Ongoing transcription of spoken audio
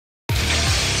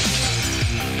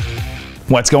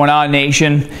What's going on,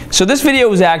 nation? So this video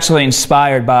was actually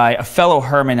inspired by a fellow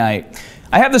Hermanite.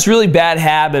 I have this really bad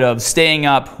habit of staying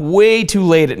up way too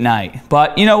late at night,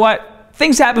 but you know what?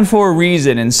 Things happen for a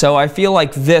reason, and so I feel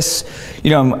like this,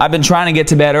 I've been trying to get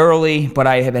to bed early, but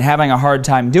I have been having a hard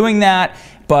time doing that.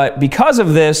 But because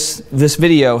of this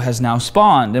video has now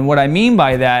spawned, and what I mean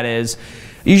by that is,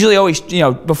 usually always,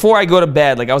 before I go to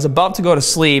bed, like I was about to go to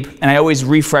sleep, and I always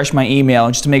refresh my email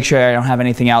just to make sure I don't have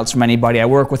anything else from anybody. I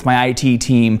work with my IT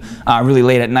team really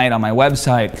late at night on my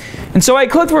website. And so I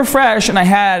clicked refresh, and I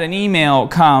had an email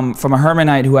come from a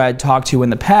Hermanite who I had talked to in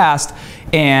the past.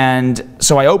 And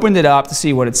so I opened it up to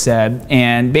see what it said,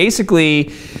 and basically,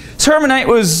 this Hermanite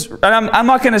was, and I'm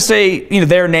not going to say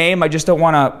their name, I just don't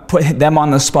want to put them on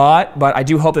the spot, but I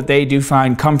do hope that they do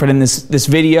find comfort in this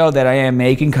video that I am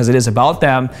making, because it is about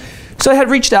them. So they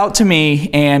had reached out to me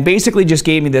and basically just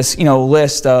gave me this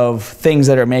list of things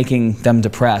that are making them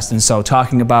depressed. And so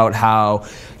talking about how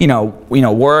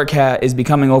work is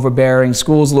becoming overbearing,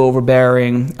 school's a little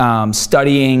overbearing,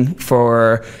 studying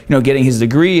for getting his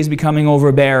degree is becoming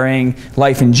overbearing,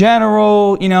 life in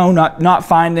general, not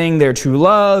finding their true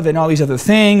love and all these other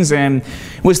things, and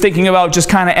was thinking about just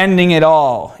kind of ending it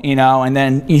all, and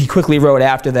then he quickly wrote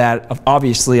after that,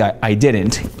 obviously I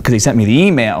didn't, because he sent me the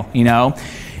email,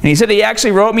 And he said he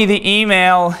actually wrote me the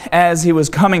email as he was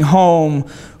coming home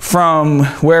from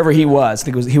wherever he was. I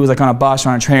think he was like on a bus or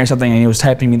on a train or something, and he was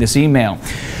typing me this email.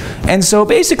 And so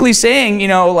basically saying,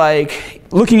 like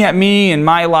looking at me and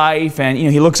my life, and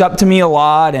he looks up to me a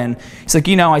lot, and he's like,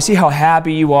 I see how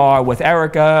happy you are with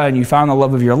Erica, and you found the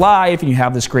love of your life, and you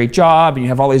have this great job, and you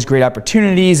have all these great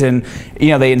opportunities, and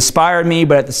they inspired me,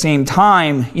 but at the same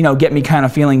time, get me kind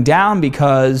of feeling down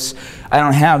because I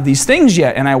don't have these things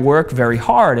yet, and I work very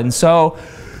hard. And so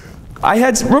I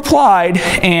had replied,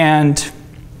 and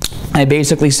I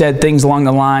basically said things along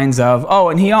the lines of, oh,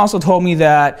 and he also told me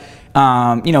that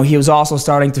he was also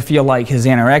starting to feel like his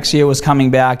anorexia was coming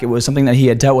back. It was something that he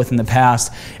had dealt with in the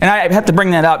past. And I have to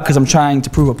bring that up because I'm trying to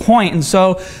prove a point. And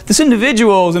so this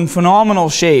individual is in phenomenal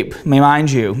shape, mind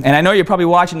you. And I know you're probably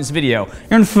watching this video.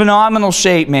 You're in phenomenal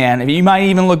shape, man. You might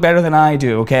even look better than I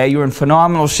do, okay? You're in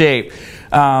phenomenal shape.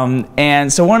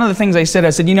 And so one of the things I said,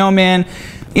 man,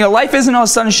 life isn't all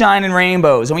sunshine and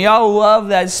rainbows. And we all love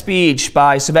that speech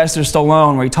by Sylvester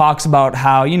Stallone where he talks about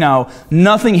how,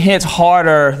 nothing hits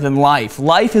harder than life.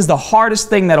 Life is the hardest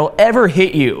thing that'll ever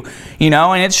hit you,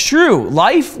 and it's true.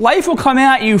 Life will come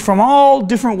at you from all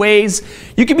different ways.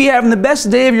 You could be having the best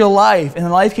day of your life, and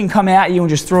life can come at you and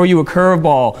just throw you a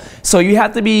curveball. So you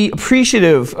have to be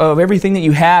appreciative of everything that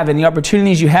you have and the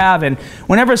opportunities you have. And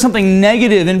whenever something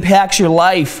negative impacts your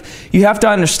life, you have to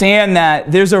understand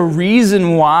that there's a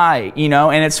reason why,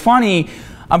 and it's funny,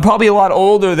 I'm probably a lot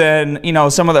older than,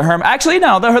 some of the actually,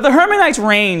 no, the Hermanites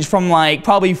range from like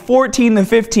probably 14 to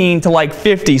 15 to like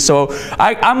 50, so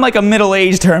I'm like a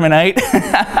middle-aged Hermanite.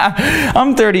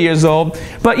 I'm 30 years old,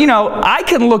 but I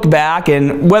can look back,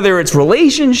 and whether it's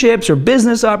relationships or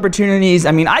business opportunities,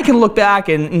 I can look back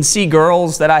and see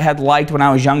girls that I had liked when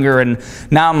I was younger, and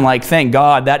now I'm like, thank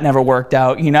God that never worked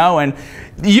out, and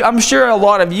I'm sure a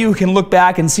lot of you can look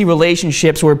back and see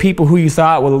relationships where people who you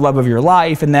thought were the love of your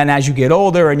life, and then as you get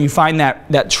older and you find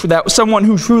that someone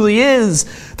who truly is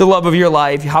the love of your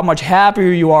life, how much happier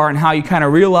you are, and how you kind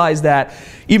of realize that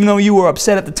even though you were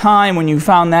upset at the time when you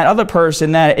found that other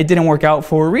person, that it didn't work out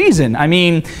for a reason.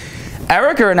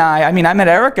 Erica and I met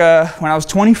Erica when I was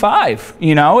 25.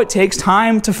 It takes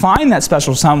time to find that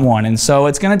special someone, and so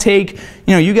it's going to take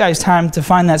you guys time to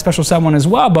find that special someone as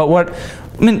well. But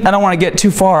I don't want to get too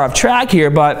far off track here,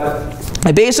 but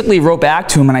I basically wrote back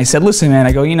to him and I said, listen, man,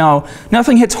 I go,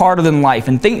 nothing hits harder than life,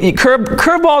 and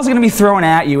curveballs are going to be thrown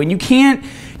at you, and you can't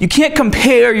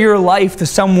compare your life to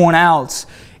someone else.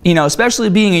 Especially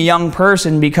being a young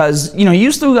person, because,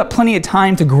 you still got plenty of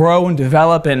time to grow and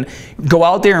develop and go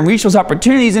out there and reach those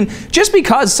opportunities. And just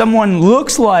because someone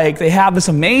looks like they have this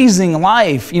amazing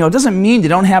life, it doesn't mean they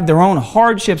don't have their own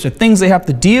hardships or things they have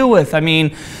to deal with.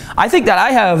 I think that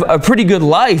I have a pretty good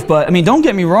life, but don't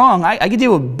get me wrong, I can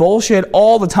deal with bullshit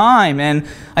all the time. And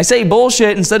I say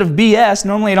bullshit instead of BS.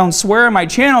 Normally I don't swear on my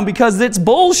channel because it's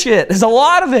bullshit. There's a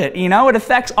lot of it, it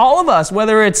affects all of us,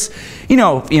 whether it's,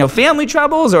 family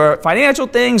troubles or financial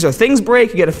things, or things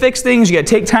break, you gotta fix things, you gotta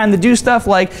take time to do stuff.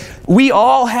 Like, we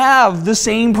all have the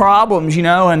same problems,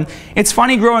 and it's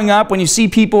funny growing up when you see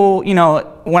people,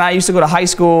 when I used to go to high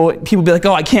school, people be like,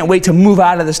 oh, I can't wait to move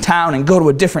out of this town and go to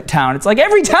a different town. It's like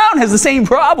every town has the same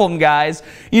problem, guys.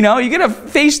 You're gonna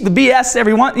face the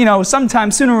BS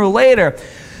sometime sooner or later.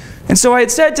 And so I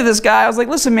had said to this guy, I was like,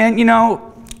 listen, man,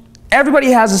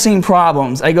 everybody has the same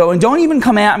problems. I go, and don't even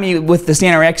come at me with this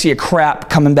anorexia crap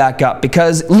coming back up,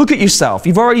 because look at yourself.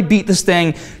 You've already beat this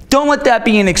thing. Don't let that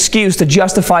be an excuse to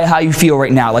justify how you feel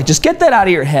right now. Like, just get that out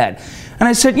of your head. And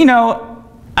I said, you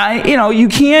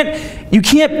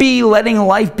can't be letting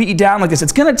life beat you down like this.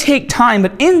 It's going to take time,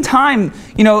 but in time,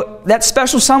 that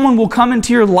special someone will come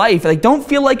into your life. Like, don't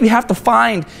feel like you have to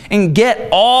find and get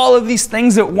all of these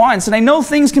things at once. And I know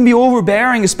things can be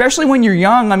overbearing, especially when you're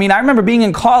young. I mean, I remember being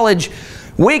in college,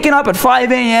 waking up at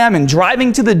 5 a.m. and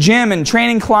driving to the gym and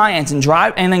training clients and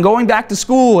then going back to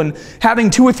school and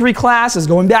having 2 or 3 classes,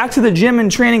 going back to the gym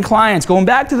and training clients, going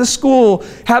back to the school,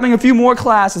 having a few more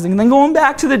classes, and then going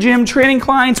back to the gym, training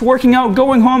clients, working out,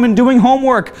 going home and doing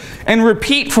homework, and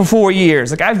repeat for 4 years.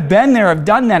 Like, I've been there, I've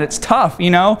done that. It's tough,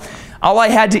 All I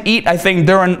had to eat, I think,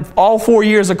 during all 4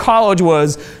 years of college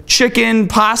was chicken,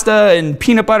 pasta, and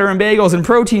peanut butter and bagels and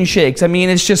protein shakes. I mean,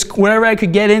 it's just whatever I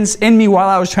could get in me while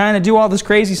I was trying to do all this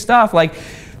crazy stuff. Like,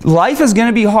 life is going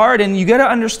to be hard, and you got to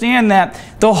understand that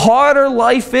the harder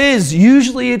life is,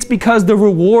 usually it's because the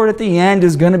reward at the end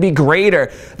is going to be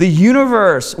greater. The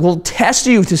universe will test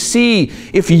you to see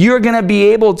if you're going to be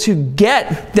able to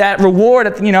get that reward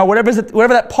at, whatever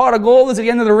that pot of gold is at the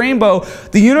end of the rainbow.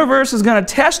 The universe is going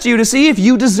to test you to see if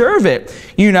you deserve it,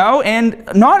 and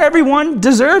not everyone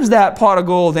deserves that pot of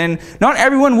gold, and not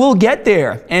everyone will get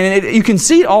there. And you can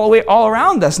see it all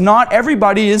around us. Not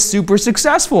everybody is super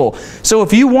successful. So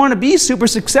if you want to be super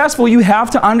successful, you have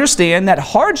to understand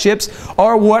that hardships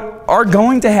are what are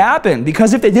going to happen,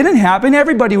 because if they didn't happen,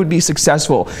 everybody would be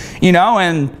successful,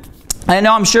 and I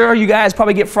know, I'm sure you guys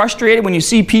probably get frustrated when you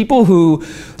see people who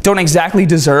don't exactly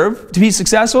deserve to be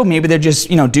successful. Maybe they're just,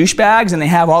 douchebags, and they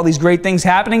have all these great things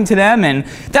happening to them, and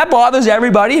that bothers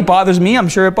everybody. It bothers me. I'm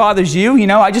sure it bothers you.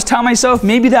 I just tell myself,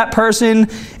 maybe that person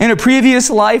in a previous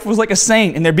life was like a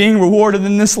saint, and they're being rewarded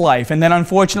in this life, and then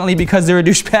unfortunately, because they're a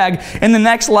douchebag, in the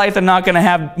next life, they're not going to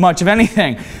have much of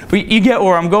anything. But you get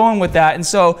where I'm going with that. And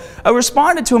so I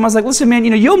responded to him. I was like, listen, man,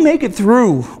 you'll make it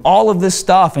through all of this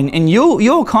stuff, and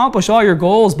you'll accomplish all your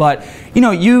goals, but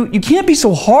you can't be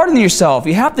so hard on yourself.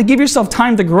 You have to give yourself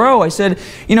time to grow. I said,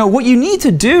 what you need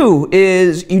to do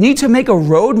is you need to make a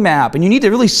roadmap, and you need to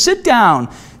really sit down,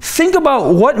 think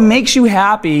about what makes you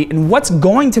happy and what's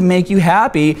going to make you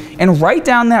happy, and write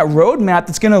down that roadmap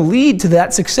that's going to lead to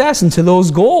that success and to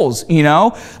those goals.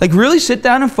 Like, really sit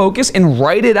down and focus and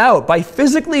write it out. By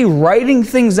physically writing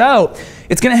things out,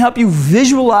 it's going to help you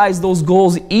visualize those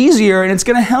goals easier, and it's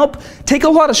going to help take a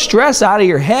lot of stress out of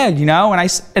your head,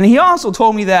 And he also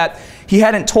told me that he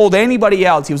hadn't told anybody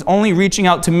else. He was only reaching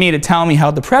out to me to tell me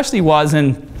how depressed he was.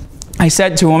 And I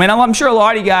said to him, and I'm sure a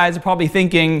lot of you guys are probably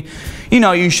thinking,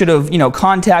 you should have,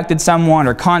 contacted someone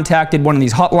or contacted one of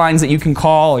these hotlines that you can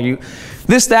call, or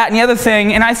this, that, and the other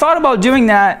thing. And I thought about doing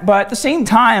that, but at the same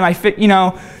time,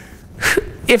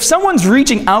 if someone's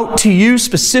reaching out to you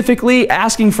specifically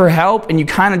asking for help, and you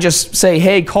kind of just say,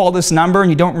 hey, call this number, and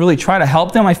you don't really try to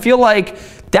help them, I feel like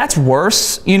that's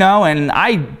worse, and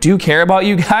I do care about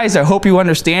you guys. I hope you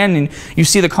understand, and you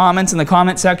see the comments in the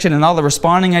comment section and all the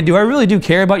responding I do. I really do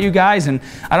care about you guys, and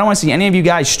I don't want to see any of you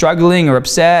guys struggling or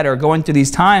upset or going through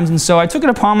these times. And so I took it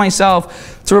upon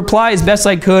myself to reply as best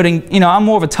I could, and I'm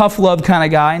more of a tough love kind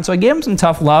of guy, and so I gave him some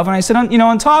tough love, and I said,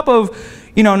 on top of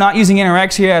not using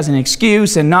anorexia as an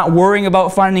excuse, and not worrying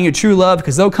about finding your true love,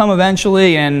 because they'll come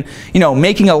eventually, and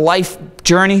making a life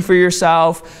journey for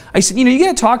yourself, I said, you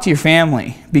got to talk to your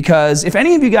family, because if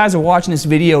any of you guys are watching this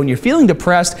video and you're feeling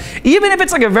depressed, even if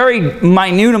it's like a very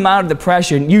minute amount of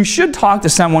depression, you should talk to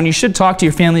someone. You should talk to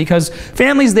your family, because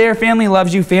family's there, family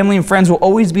loves you, family and friends will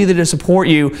always be there to support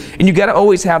you, and you got to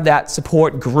always have that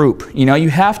support group. You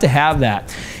have to have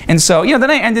that. And so, then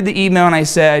I ended the email and I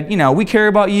said, we care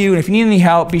about you, and if you need any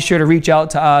help, be sure to reach out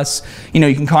to us.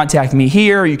 You can contact me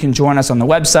here, or you can join us on the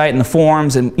website and the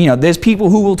forums, and there's people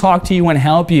who will talk to you and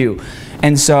help you.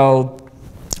 And so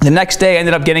the next day I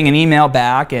ended up getting an email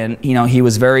back, and he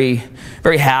was very,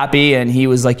 very happy, and he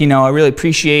was like, I really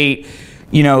appreciate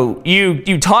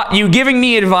you giving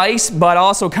me advice, but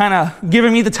also kind of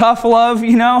giving me the tough love,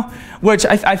 which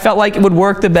I felt like it would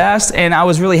work the best. And I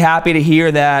was really happy to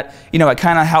hear that, it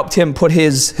kind of helped him put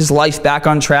his life back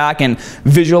on track and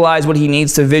visualize what he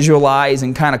needs to visualize,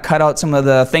 and kind of cut out some of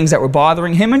the things that were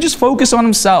bothering him and just focus on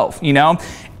himself,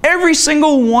 Every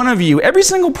single one of you, every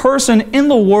single person in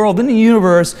the world, in the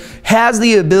universe, has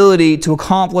the ability to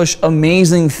accomplish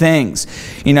amazing things,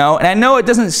 And I know it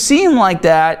doesn't seem like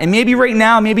that, and maybe right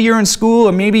now, maybe you're in school,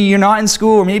 or maybe you're not in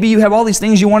school, or maybe you have all these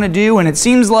things you want to do, and it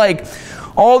seems like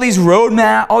all these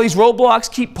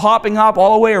roadblocks keep popping up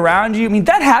all the way around you. I mean,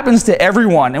 that happens to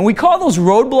everyone. And we call those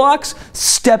roadblocks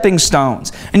stepping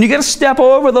stones. And you got to step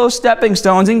over those stepping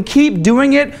stones and keep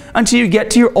doing it until you get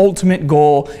to your ultimate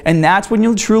goal. And that's when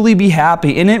you'll truly be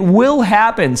happy. And it will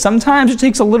happen. Sometimes it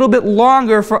takes a little bit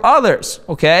longer for others,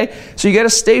 okay? So you got to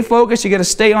stay focused, you got to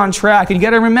stay on track, and you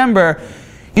got to remember,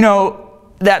 you know,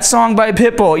 that song by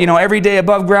Pitbull, you know, every day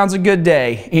above ground's a good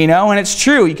day, you know, and it's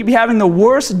true. You could be having the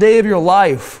worst day of your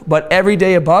life, but every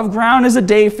day above ground is a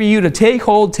day for you to take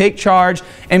hold, take charge,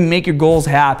 and make your goals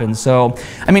happen. So,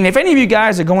 I mean, if any of you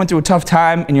guys are going through a tough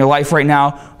time in your life right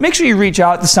now, make sure you reach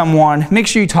out to someone, make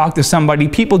sure you talk to somebody.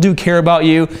 People do care about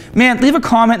you. Man, leave a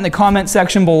comment in the comment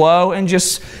section below and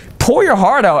just pour your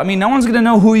heart out. I mean, no one's going to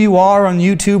know who you are on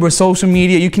YouTube or social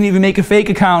media. You can even make a fake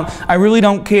account. I really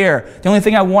don't care. The only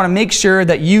thing I want to make sure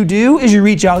that you do is you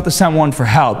reach out to someone for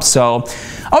help. So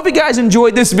I hope you guys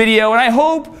enjoyed this video, and I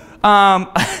hope,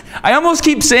 I almost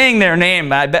keep saying their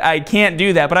name. I can't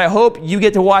do that, but I hope you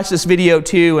get to watch this video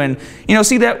too and, you know,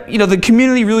 see that, you know, the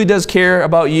community really does care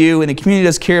about you, and the community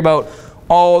does care about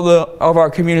all of our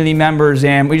community members,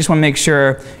 and we just want to make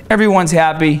sure everyone's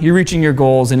happy, you're reaching your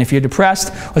goals, and if you're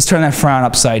depressed, let's turn that frown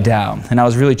upside down. And that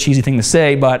was a really cheesy thing to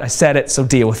say, but I said it, so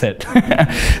deal with it.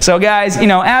 So guys, you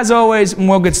know, as always,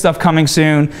 more good stuff coming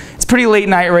soon. It's pretty late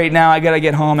night right now. I gotta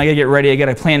get home, I gotta get ready, I got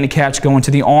a plan to catch going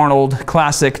to the Arnold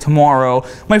Classic tomorrow.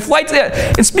 My flight's,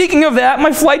 and speaking of that,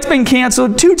 my flight's been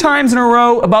canceled 2 times in a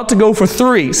row, about to go for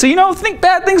 3. So, you know,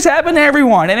 bad things happen to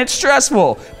everyone, and it's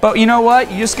stressful. But you know what?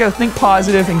 You just gotta think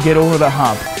positive and get over the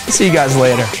hump. See you guys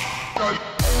later.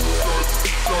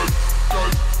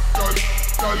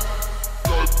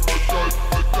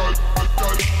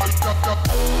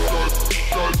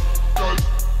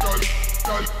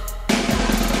 Go.